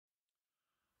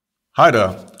Hi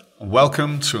there, and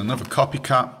welcome to another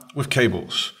Copycat with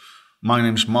Cables. My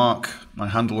name's Mark, my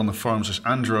handle on the forums is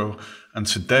Andro, and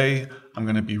today I'm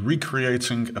going to be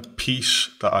recreating a piece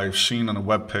that I've seen on a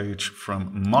webpage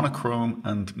from Monochrome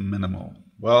and Minimal.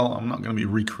 Well, I'm not going to be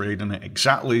recreating it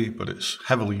exactly, but it's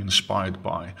heavily inspired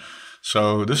by.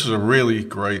 So this is a really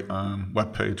great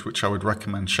webpage which I would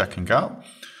recommend checking out.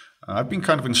 I've been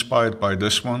kind of inspired by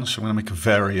this one, so I'm going to make a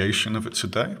variation of it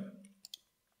today.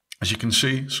 As you can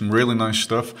see, some really nice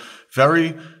stuff.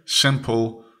 Very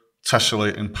simple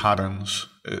tessellating patterns.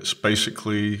 It's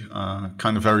basically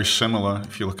kind of very similar,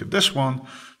 if you look at this one,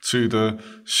 to the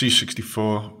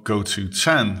C64 goto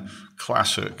 10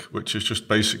 classic, which is just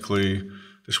basically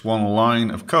this one line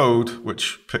of code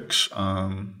which picks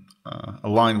a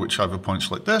line which either points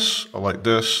like this or like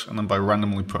this, and then by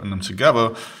randomly putting them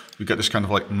together, we get this kind of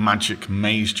like magic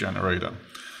maze generator.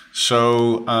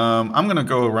 So I'm going to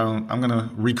go around, I'm going to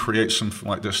recreate something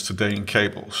like this today in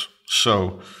Cables.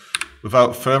 So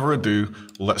without further ado,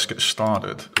 let's get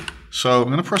started. So I'm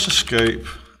going to press escape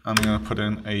and I'm going to put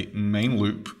in a main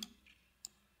loop.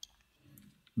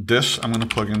 This I'm going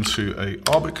to plug into a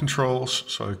orbit controls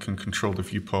so I can control the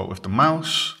viewport with the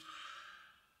mouse.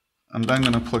 I'm then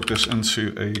going to plug this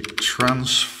into a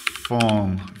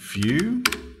transform view.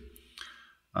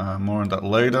 More on that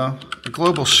later. A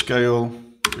global scale,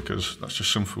 because that's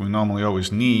just something we normally always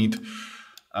need.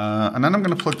 And then I'm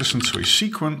going to plug this into a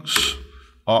sequence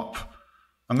op.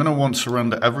 I'm going to want to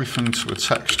render everything to a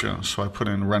texture, so I put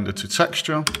in render to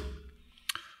texture.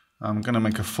 I'm going to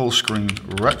make a full screen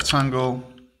rectangle,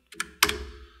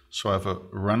 so I have a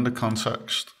render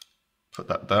context, put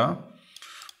that there.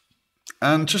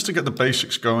 And just to get the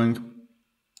basics going,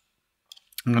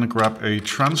 I'm going to grab a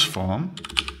transform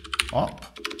op.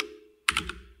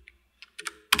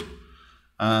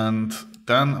 And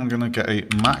then I'm going to get a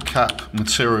matcap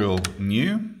material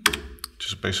new, which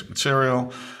is a basic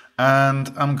material.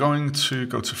 And I'm going to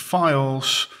go to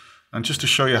files. And just to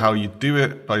show you how you do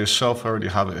it by yourself, I already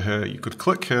have it here. You could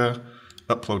click here,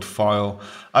 upload file.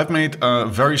 I've made a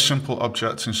very simple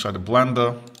object inside of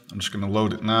Blender. I'm just going to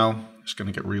load it now. It's going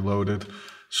to get reloaded.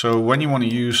 So when you want to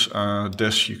use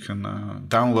this, you can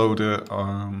download it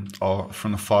or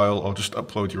from the file, or just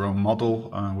upload your own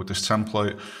model with this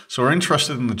template. So we're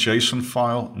interested in the JSON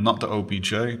file, not the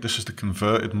OBJ. This is the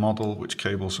converted model, which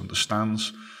Cables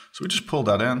understands. So we just pull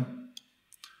that in.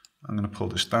 I'm going to pull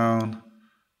this down,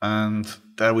 and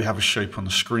there we have a shape on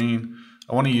the screen.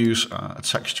 I want to use a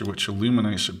texture which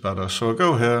illuminates it better. So I'll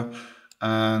go here,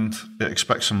 and it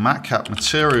expects a matcap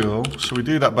material. So we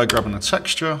do that by grabbing the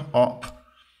texture op.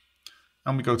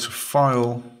 And we go to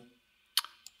File,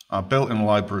 our built-in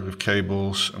library of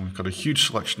Cables, and we've got a huge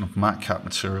selection of matcap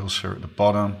materials here at the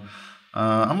bottom.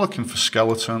 I'm looking for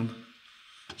skeleton.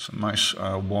 It's a nice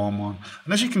warm one.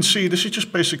 And as you can see, this is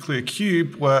just basically a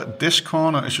cube where this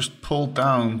corner is just pulled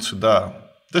down to there.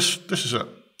 This is it.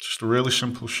 Just a really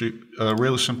simple shape,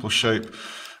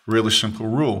 really simple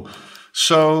rule.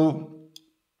 So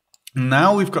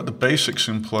now we've got the basics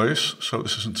in place, so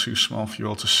this isn't too small for you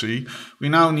all to see. We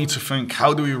now need to think,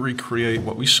 how do we recreate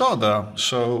what we saw there?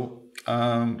 So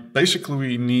basically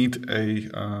we need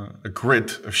a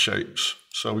grid of shapes.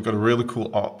 So we've got a really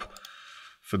cool op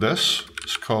for this.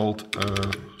 It's called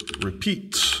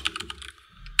repeat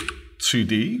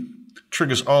 2D.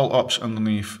 Triggers all ops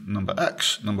underneath number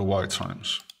X, number Y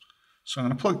times. So I'm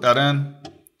going to plug that in.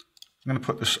 I'm going to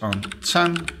put this on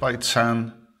 10 by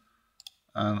 10.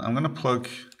 And I'm going to plug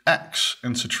X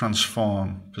into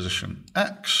transform position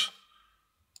X,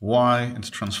 Y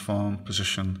into transform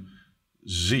position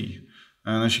Z.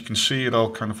 And as you can see, it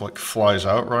all kind of like flies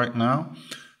out right now.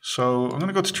 So I'm going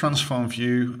to go to transform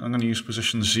view. I'm going to use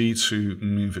position Z to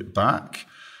move it back.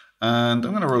 And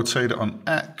I'm going to rotate it on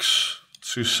X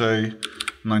to say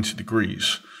 90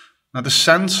 degrees. Now the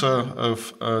center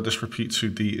of this repeat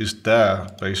 2D is there,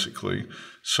 basically.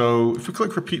 So if we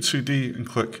click repeat 2D and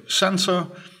click center,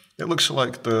 it looks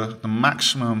like the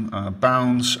maximum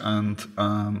bounds and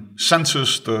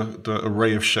centers the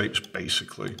array of shapes,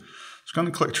 basically. So I'm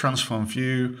going to click transform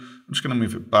view. I'm just going to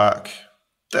move it back.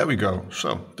 There we go.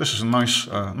 So this is a nice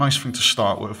thing to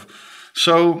start with.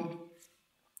 So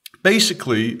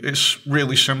basically, it's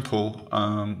really simple.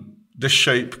 This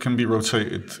shape can be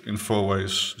rotated in 4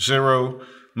 ways: 0,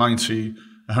 90,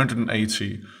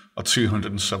 180, or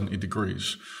 270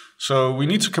 degrees. So we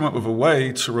need to come up with a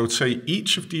way to rotate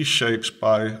each of these shapes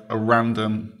by a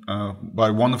random, by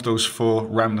one of those 4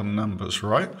 random numbers,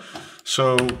 right?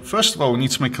 So first of all, we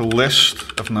need to make a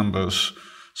list of numbers.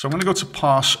 So I'm going to go to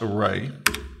parse array,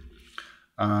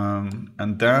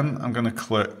 and then I'm going to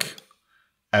click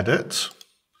edit.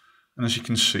 And as you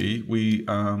can see, we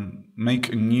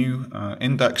make a new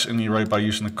index in the array by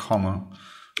using a comma.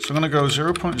 So I'm going to go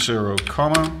 0.0,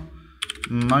 comma,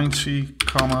 90,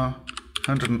 comma,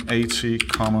 180,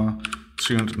 comma,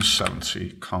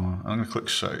 270, comma. I'm going to click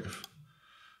save.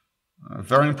 A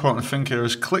very important thing here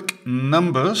is click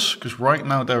numbers, because right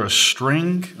now they're a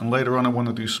string, and later on I want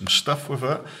to do some stuff with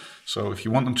it. So if you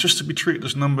want them just to be treated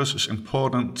as numbers, it's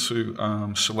important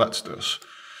to select this.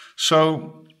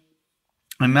 So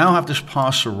I now have this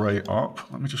parse array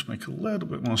up. Let me just make a little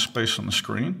bit more space on the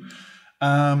screen.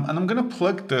 And I'm going to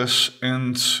plug this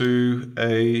into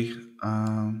a,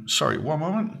 sorry, one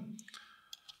moment.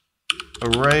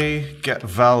 Array get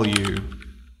value.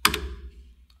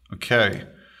 Okay.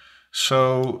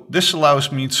 So this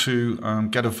allows me to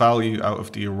get a value out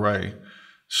of the array.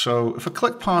 So if I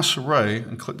click parse array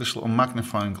and click this little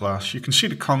magnifying glass, you can see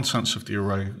the contents of the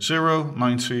array, 0,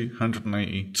 90,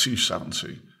 180,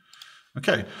 270.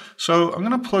 Okay, so I'm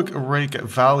going to plug array get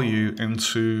value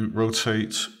into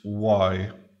rotate Y.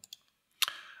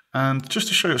 And just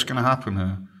to show you what's going to happen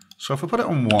here. So if I put it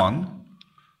on 1,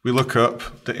 we look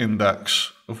up the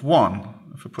index of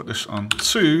 1. If I put this on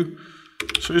 2,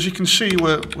 so as you can see,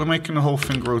 we're making the whole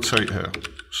thing rotate here.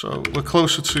 So we're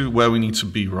closer to where we need to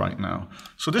be right now.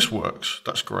 So this works.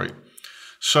 That's great.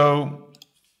 So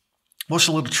what's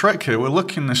a little trick here? We're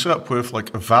looking this up with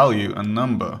like a value and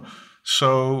number.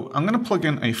 So I'm going to plug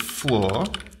in a floor,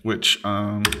 which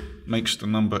makes the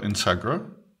number integer,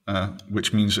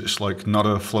 which means it's like not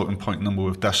a floating point number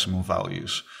with decimal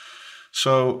values.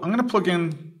 So I'm going to plug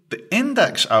in the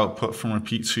index output from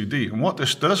repeat2d. And what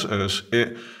this does is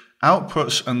it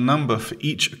outputs a number for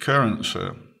each occurrence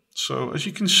here. So as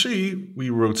you can see,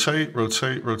 we rotate,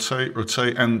 rotate, rotate,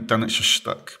 rotate, and then it's just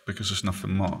stuck because there's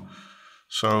nothing more.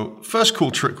 So first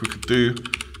cool trick we could do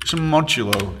is a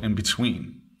modulo in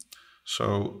between.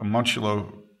 So a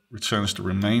modulo returns the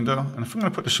remainder. And if I'm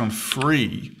going to put this on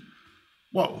 3,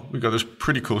 whoa, we've got this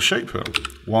pretty cool shape here.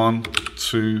 1,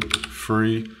 2,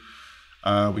 3.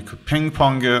 We could ping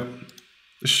pong it.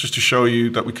 This is just to show you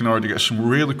that we can already get some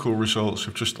really cool results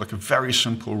with just like a very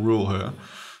simple rule here.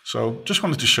 So just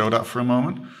wanted to show that for a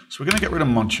moment. So we're going to get rid of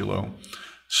modulo.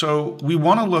 So we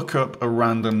want to look up a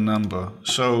random number.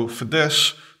 So for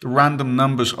this, the random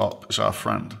numbers op is our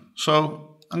friend.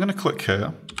 So I'm going to click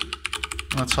here.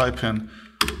 I'm going to type in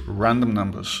random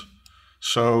numbers.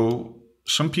 So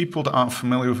some people that aren't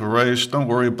familiar with arrays, don't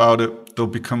worry about it. They'll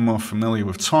become more familiar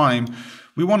with time.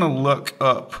 We want to look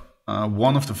up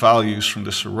one of the values from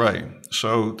this array.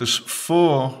 So there's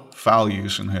 4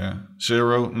 values in here,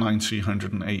 0, 90,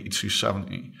 180,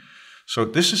 270. So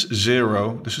this is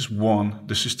 0, this is 1,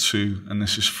 this is 2, and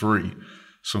this is 3.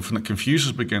 Something that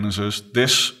confuses beginners is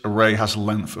this array has a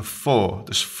length of 4.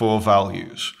 There's 4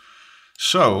 values.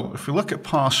 So if we look at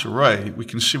parse array, we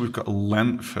can see we've got a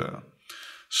length here.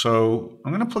 So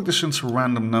I'm going to plug this into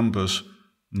random numbers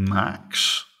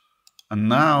max. And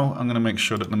now I'm going to make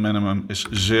sure that the minimum is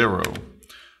 0.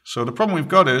 So the problem we've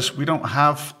got is we don't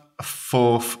have a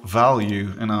 4th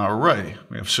value in our array.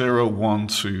 We have 0, 1,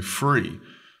 2, 3.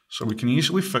 So we can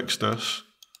easily fix this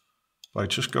by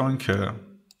just going here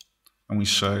and we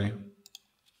say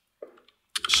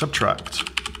subtract.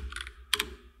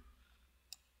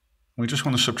 We just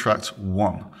want to subtract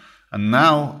 1. And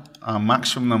now our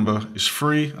maximum number is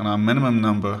 3 and our minimum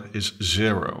number is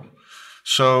 0.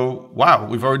 So, wow,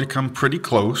 we've already come pretty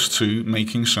close to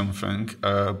making something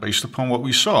based upon what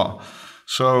we saw.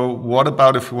 So what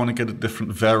about if we want to get a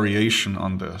different variation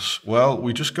on this? Well,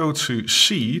 we just go to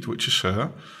seed, which is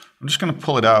here. I'm just going to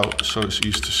pull it out so it's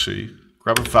easy to see.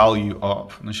 Grab a value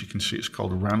up, and as you can see, it's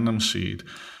called a random seed.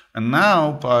 And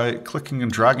now by clicking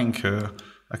and dragging here,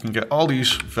 I can get all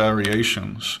these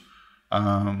variations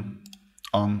on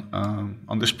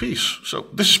this piece. So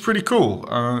this is pretty cool.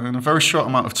 In a very short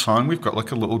amount of time, we've got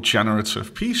like a little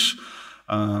generative piece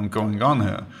going on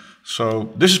here.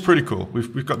 So this is pretty cool.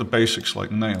 We've got the basics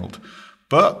like nailed.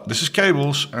 But this is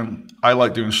cables, and I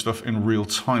like doing stuff in real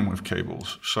time with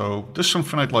cables. So this is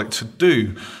something I'd like to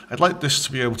do. I'd like this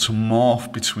to be able to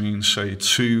morph between, say,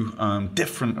 2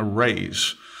 different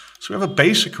arrays. So we have a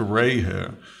basic array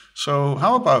here. So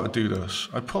how about I do this?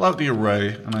 I pull out the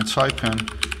array and I type in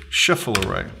shuffle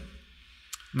array.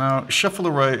 Now, shuffle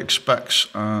array expects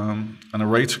an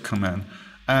array to come in.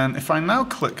 And if I now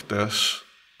click this,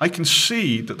 I can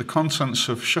see that the contents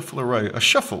of shuffle array are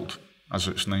shuffled, as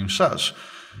its name says.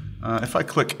 If I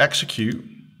click execute,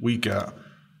 we get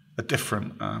a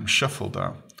different shuffle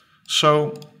there.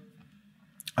 So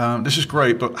this is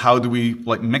great, but how do we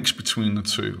mix between the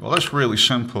two? Well, that's really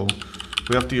simple.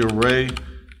 We have the array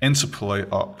interpolate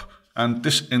up, and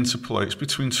this interpolates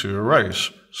between 2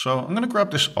 arrays. So I'm going to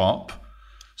grab this op.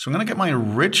 So I'm going to get my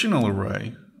original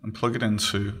array and plug it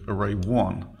into array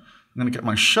 1. I'm going to get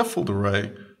my shuffled array.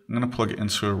 I'm going to plug it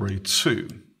into array 2.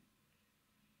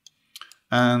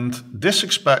 And this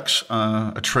expects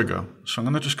a trigger. So I'm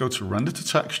going to just go to render to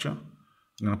texture.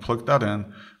 I'm going to plug that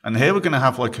in. And here we're going to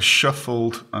have like a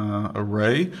shuffled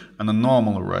array and a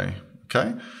normal array.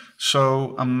 Okay.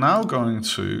 So I'm now going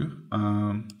to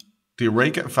the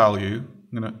array get value.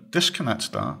 I'm going to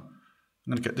disconnect that. I'm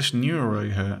going to get this new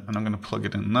array here and I'm going to plug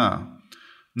it in there.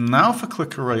 Now if I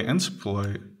click array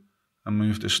interpolate and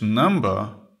move this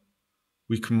number,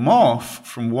 we can morph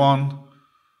from one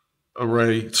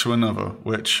array to another,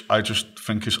 which I just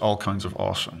think is all kinds of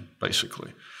awesome,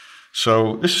 basically.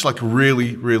 So this is like a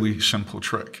really, really simple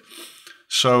trick.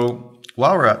 So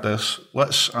while we're at this,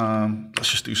 let's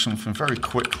just do something very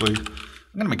quickly.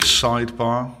 I'm going to make a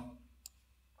sidebar,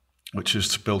 which is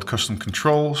to build custom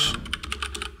controls.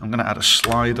 I'm going to add a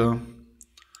slider.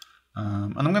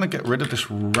 And I'm going to get rid of this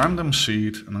random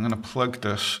seed, and I'm going to plug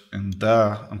this in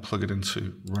there and plug it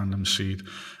into random seed.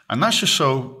 And that's just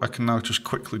so I can now just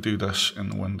quickly do this in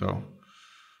the window.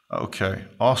 Okay,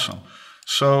 awesome.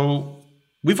 So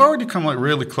we've already come like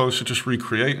really close to just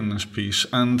recreating this piece,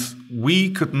 and we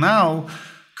could now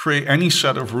create any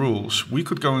set of rules. We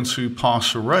could go into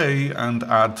parse array and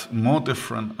add more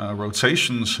different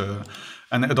rotations here.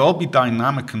 And it'd all be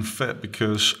dynamic and fit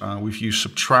because we've used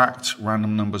subtract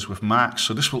random numbers with max.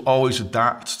 So this will always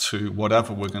adapt to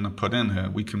whatever we're going to put in here.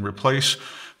 We can replace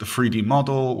the 3D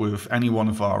model with any one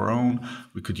of our own.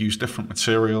 We could use different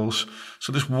materials.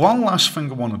 So there's one last thing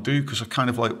I want to do because I kind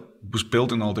of like was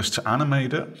building all this to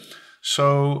animate it.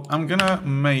 So I'm going to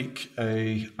make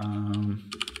a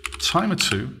timer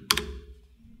 2.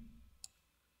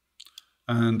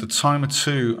 And the timer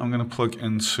 2, I'm going to plug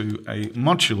into a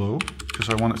modulo because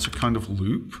I want it to kind of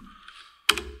loop.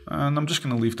 And I'm just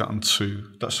going to leave that on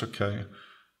 2. That's okay.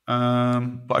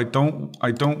 But I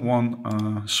don't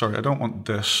want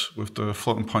this with the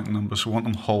floating point numbers. I want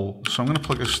them whole. So I'm going to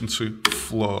plug this into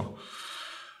floor.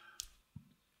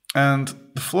 And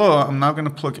the floor, I'm now going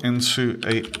to plug into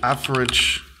a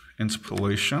average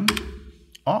interpolation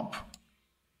op.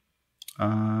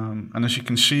 And as you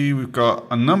can see, we've got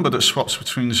a number that swaps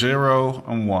between 0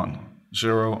 and 1.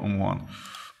 0 and 1.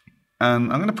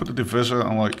 And I'm going to put the divisor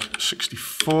on like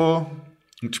 64,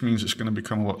 which means it's going to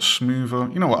become a lot smoother.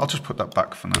 You know what, I'll just put that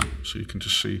back for now so you can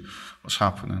just see what's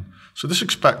happening. So this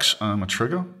expects a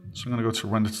trigger. So I'm going to go to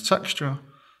render to texture.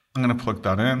 I'm going to plug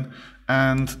that in.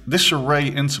 And this array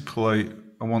interpolate,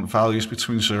 I want values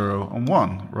between 0 and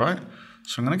 1, right?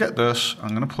 So I'm going to get this, I'm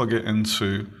going to plug it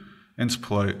into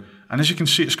interpolate. And as you can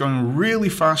see, it's going really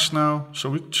fast now. So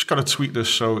we've just got to tweak this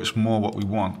so it's more what we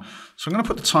want. So I'm going to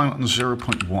put the time on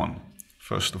 0.1,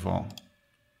 first of all.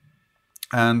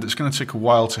 And it's going to take a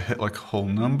while to hit like a whole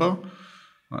number.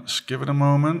 Let's give it a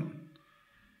moment.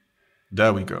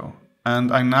 There we go.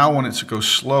 And I now want it to go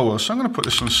slower. So I'm going to put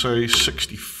this on, say,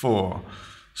 64.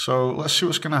 So let's see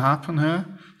what's going to happen here.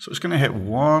 So it's going to hit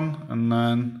 1 and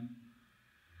then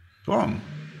boom.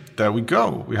 There we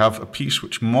go. We have a piece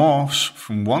which morphs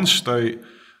from one state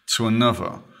to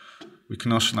another. We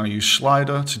can also now use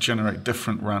slider to generate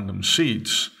different random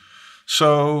seeds.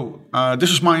 So this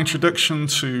is my introduction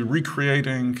to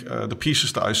recreating the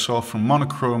pieces that I saw from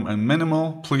Monochrome and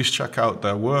Minimal. Please check out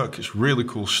their work. It's really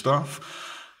cool stuff.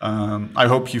 I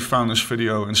hope you found this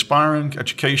video inspiring,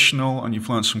 educational, and you've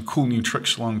learned some cool new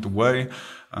tricks along the way.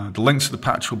 The link to the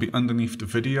patch will be underneath the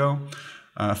video.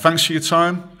 Thanks for your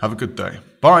time. Have a good day.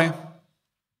 Bye.